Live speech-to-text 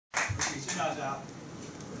大家，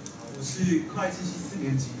我是会计系4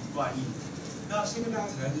年级李冠毅。那先跟大家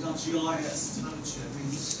讲一下这张 GIS， 它的全名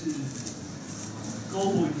是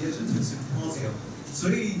Global Initiative Symposium。所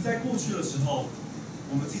以在过去的时候，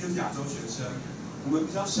我们自己都是亚洲学生，我们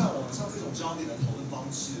比较向往像这种焦点的讨论方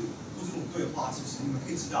式或这种对话，其实你们可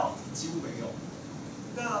以知道几乎没有。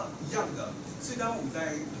那一样的，所以当我们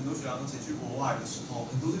在很多学校都前去国外的时候，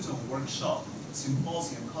很多这种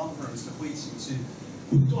workshop、symposium、conference 的会议形式，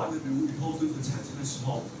不断的比如雨后春笋产生的时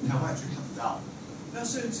候，台湾却看不到。那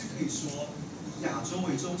甚至可以说，以亚洲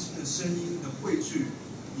为中心的声音的汇聚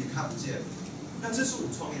也看不见。那这是我们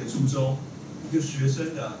创业的初衷，一个学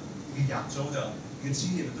生的、一个亚洲的、一个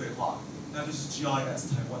青年的对话，那就是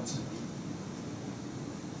GIS 台湾成立。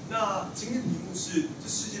那今天的题目是：这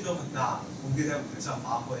世界都很大，我们可以在舞台上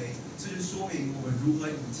发挥。这就说明我们如何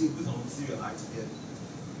引进不同的资源来这边。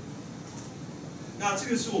那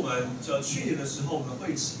这个是我们去年的时候我们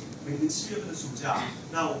会期，每年7月份的暑假，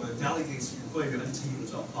那我们 delegates 与会员 NTU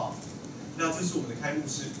的状况。那这是我们的开幕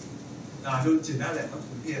式，那就简单2张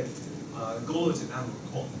图片，勾勒简单的轮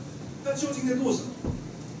廓。那究竟在做什么？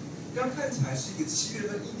刚看起来是一个7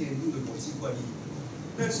月份1年一度的国际会议，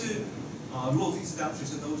但是如果自己是当学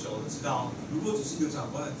生都久了，知道如果只是一个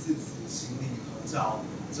长官的致辞、行礼、合照，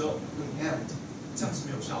只有 end， 这样是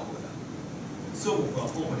没有效果的。所以我们往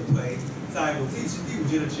后回推，在我自己是第5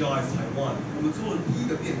届的 GIS 台湾，我们做的第一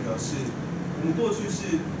个变革是，我们过去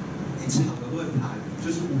是1场的论坛，就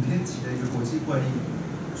是5天级的一个国际会议，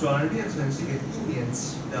转而变成是一个1年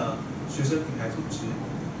期的学生平台组织。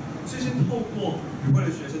所以先透过与会的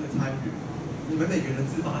学生的参与，你们每个人的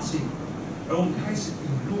自发性。而我们开始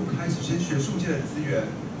引入先学术界的资源，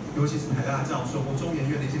尤其是台大教授或中研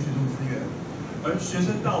院的一些学术资源。而学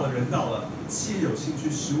生到了，人到了，企业有兴趣，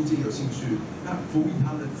实务界有兴趣，那辅以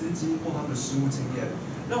他们的资金或他们的实务经验。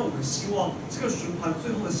那我们希望这个循环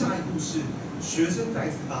最后的下一步是学生再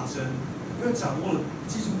次发声，因为掌握了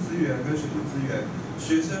技术资源跟学术资源，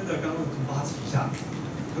学生的刚刚突发奇想，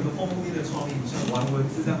可能疯疯癫的创意，像玩文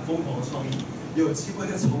字这样疯狂的创意，有机会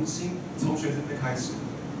再重新从学生这边开始。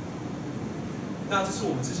那这是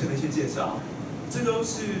我们之前的一些介绍，这都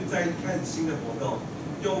是在一开始新的活动，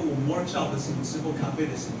用我们 workshop 的形式或咖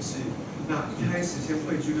啡的形式。那一开始先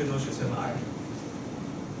汇聚更多学生来，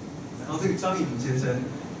然后这个张以明先生，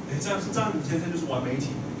张以明先生就是玩媒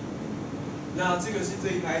体。那这个是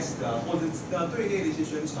最一开始的，或者对内的一些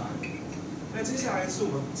宣传。那接下来是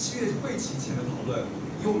我们7月会期前的讨论，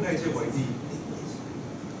以我们那一届为例。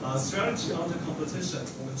Strategy under competition，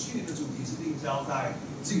 我们去年的主题是定焦在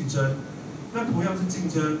竞争。那同样是竞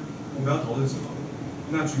争，我们要讨论什么？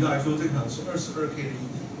那举例来说，这可能是22K 的议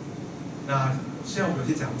题。那现在我们有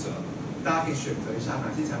些讲者，大家可以选择一下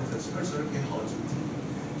哪些讲者是22K 好的主题。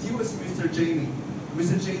第一位是 Mr.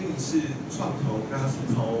 Jamie，Mr. Jamie 是创投，那他是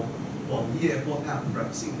投网页或 App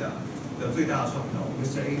软性的最大的创投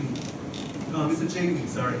 ，Mr.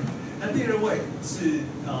 Jamie，sorry。那第2位是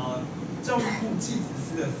教育部技职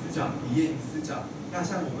司的司长李彦司长。那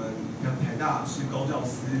像我们像台大是高教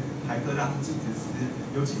司，台科大是技职司，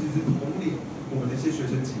由技职司统领我们的一些学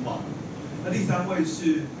生计划。那第3位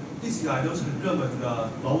是一直以来都是很热门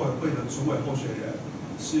的劳委会的主委候选人，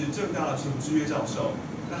是政大的陈之约教授。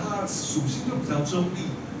那他的属性就比较中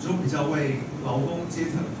立，就比较为劳工阶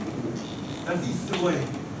层服务。那第4位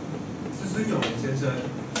孙永仁先生，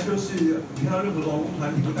他就是你看到任何劳工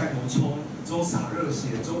团体都带头冲，之后洒热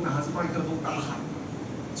血，之后拿着麦克风大喊。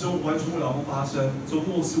就完全为劳工发声，就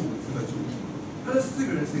漠视我们资本主义。那这4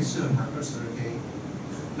个人谁适合谈22K？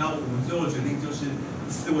那我们最后的决定就是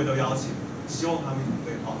4位都邀请，希望他们一同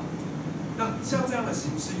对话。那像这样的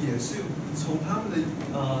形式也是从他们的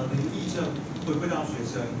领域议政回馈到学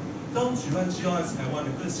生。当举办 GIS 台湾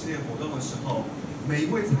的各系列活动的时候，每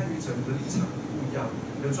一位参与者的立场不一样，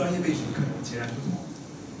你的专业背景可能截然不同。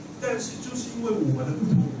但是就是因为我们的不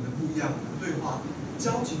同，我们的不一样，我们的对话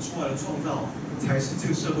交集出来的创造。才是这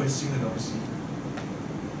个社会新的东西。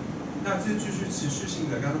那这继续持续性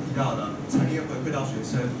的，刚刚提到的产业回馈到学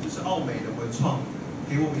生，就是奥美的文创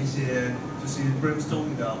给我们一些就是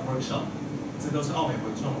brainstorming 的 workshop， 这都是奥美文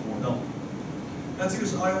创的活动。那这个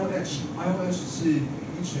是 IOH 是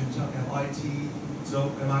一群像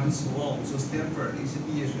MIT、MIT Sloan、Stanford 的一些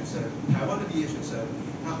毕业学生，台湾的毕业学生，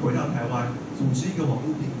他回到台湾组织一个网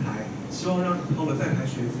络平台，希望让以后的在台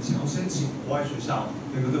学子想要申请国外学校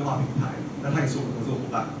有一个对话平台。那他也是我们的合作伙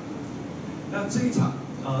伴。那这一场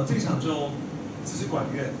就只是管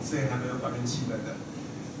院，所以还没有管院气氛的。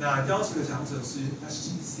那邀请的讲者是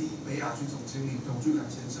HTC 北亚区总经理董俊南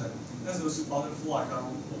先生。那时候是 Vol.8 刚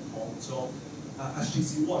火红之后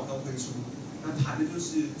，HTC One 刚推出，那谈的就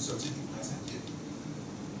是手机品牌产业。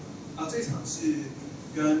这场是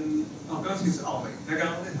跟钢琴是奥美，那刚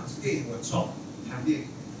刚那场是电影文创谈电影。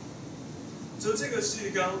就这个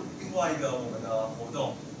是另外一个我们的活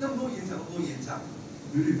动，那么多演讲，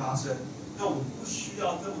屡屡发生。那我们不需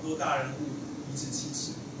要这么多大人物颐指气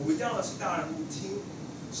使，我们要的是大人物听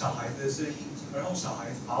小孩子的声音，然后小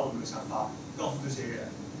孩子把我们的想法告诉这些人。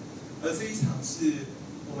而这一场是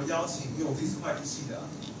我们邀请，因为我自己是会计系的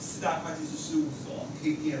，4大会计师事务所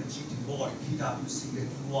KPMG、Deloitte、PwC 跟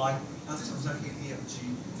EY， 那这场是在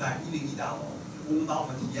KPMG， 在101大楼，我们把我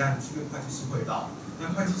们提案去跟会计师汇报，那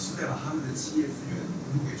会计师再把他们的企业资源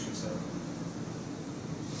录给学生。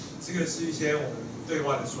这个是一些我们对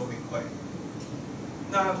外的说明会。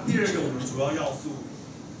那第二个我们主要要素，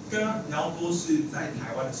刚刚比较多是在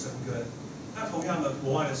台湾的生根，那同样的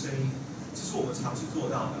国外的声音，这是我们尝试做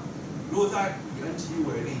到的。如果在以 NTU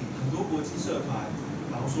为例，很多国际社团，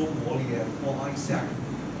比方说模联或 ISAC，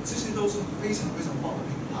 这些都是非常棒的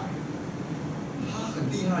品牌。它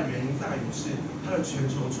很厉害的原因在于是它的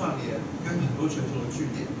全球串联跟很多全球的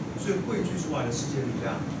据点，所以汇聚出来的世界力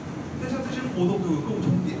量。但像这些活动都有共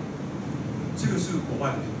通点，这个是国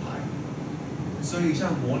外的品牌。所以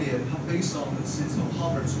像模联，它 based on 的是从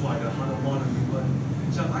Harvard 出来的，它的 Modern Human，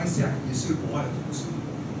 像 ISAC 也是个国外的组织。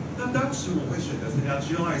那当时我会选择参加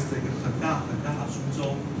GOIS 的一个很大的初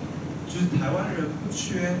衷，就是台湾人不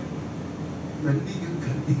缺能力跟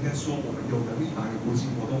肯定，但说我们有能力把一个国际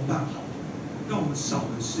活动办好，但我们少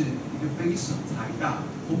的是一个背上台大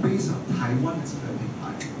或背上台湾的基本品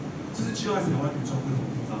牌，这是 GOIS 台湾与众不同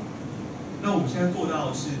的地方。那我们现在做到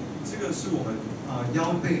的是，这个是我们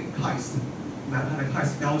邀被 KAIS 南韩的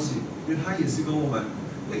KAIS 邀请，因为它也是跟我们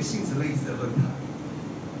性质类似的论坛。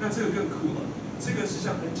那这个更酷了。这个是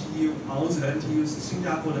像 NTU， 我指的 NTU 是新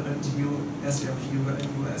加坡的 NTU、SFU 跟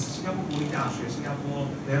NUS， 新加坡国立大学、新加坡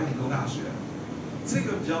南洋理工大学。这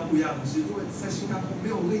个比较不一样的是，因为在新加坡没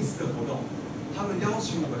有类似的活动，他们邀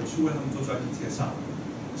请我们去为他们做专题介绍，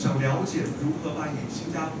想了解如何把以新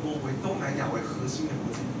加坡为东南亚为核心的国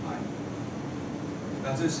际品牌。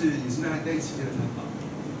那这是也是那一期间的参访。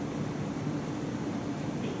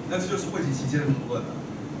那这就是会期期间的讨论了。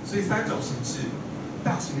所以3种形式：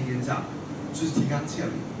大型的演讲。就是提纲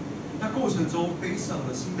挈领，那过程中背上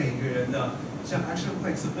的是每个人的像 action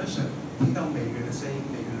plan submission， 听到每个人的声音，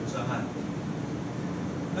每个人的专案。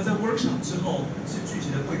那在 workshop 之后是聚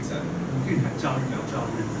集的会诊，我们可以谈教育聊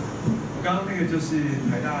教育。我刚刚那个就是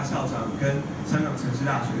台大校长跟香港城市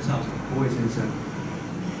大学的校长郭伟先生，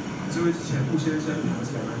这位是前副先生，谈的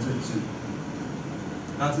是两岸政治。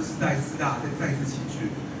那这是在4大再次齐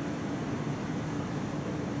聚。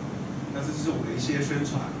那这是我的一些宣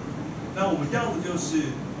传。那我们要的就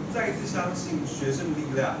是再一次相信学生的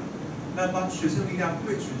力量，那把学生力量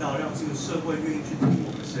汇聚到让这个社会愿意去听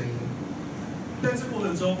我们的声音。但这过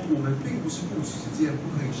程中，我们并不是不实践、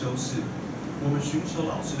不可以修饰，我们寻求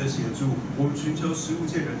老师的协助，我们寻求实务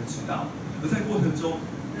界人的指导，而在过程中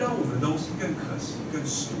让我们的东西更可行、更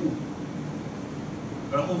实务，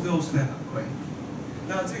然后最后是在反馈。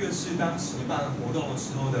那这个是当时办活动的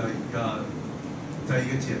时候的一个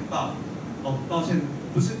简报。抱歉。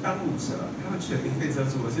不是当舞者，他们全名被遮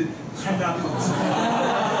住了，是去当舞者。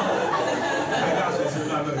台大学生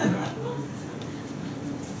办论坛。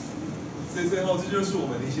所以最后这就是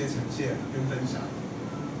我们的一些呈现跟分享。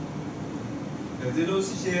对，这都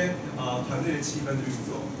是一些团队的气氛的运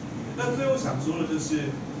作。那最后想说的就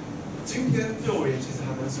是，今天对我而言其实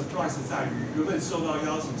还蛮 surprise 在于，原本受到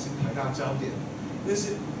邀请是台大焦点，但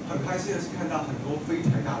是很开心的是看到很多非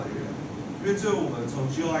台大的人。因为最后我们从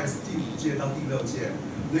GOIS 第5届到第6届，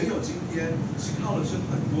能有今天是靠的是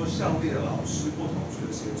很多校内的老师或同学的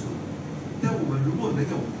协助。但我们如果能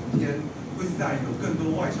有明天，会在有更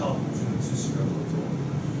多外校同学的支持跟合作。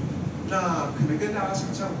那可能跟大家想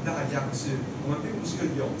象不大一样的是，我们并不是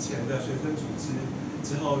个有钱的学生组织，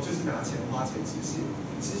之后就是拿钱花钱执行。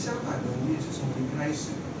其实相反的，我们也是从零开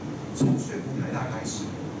始，从说服台大开始。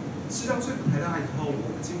事实上，说服台大以后，我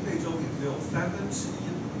们经费中也只有1/3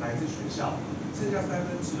来自学校，剩下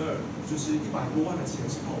2/3就是100多万的钱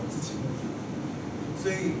是靠我们自己募足。所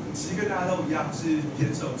以其实跟大家都一样是胼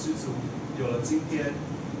手胝足，有了今天。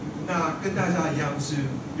那跟大家一样是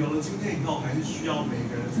有了今天以后，还是需要每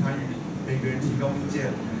个人参与，每个人提供意见，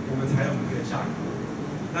我们才有明天的下一步。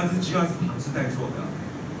那这是 GOIS 尝试在做的，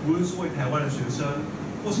无论是为台湾的学生，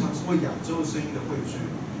或尝试为亚洲的声音的汇聚。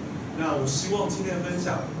那我希望今天的分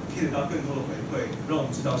享可以得到更多的回馈，让我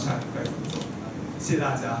们知道下一步该怎么做。谢谢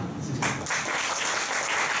大家，谢谢。